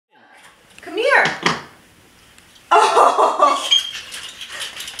here. Oh!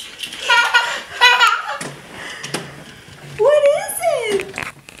 What is it?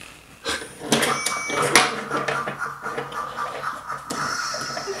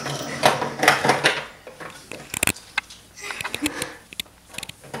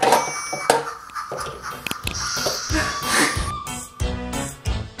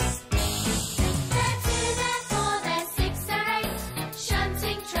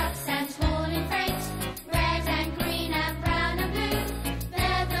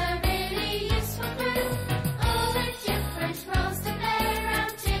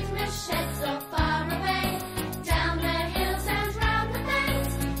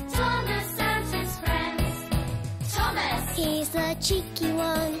 He's the cheeky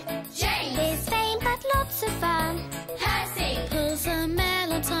one. James He's vain but lots of fun. Percy Pulls a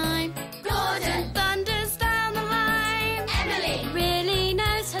mail on time. Gordon Thunders down the line. Emily Really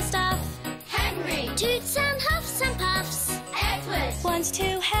knows her stuff. Henry Toots and huffs and puffs. Edward Wants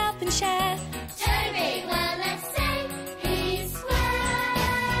to help and share.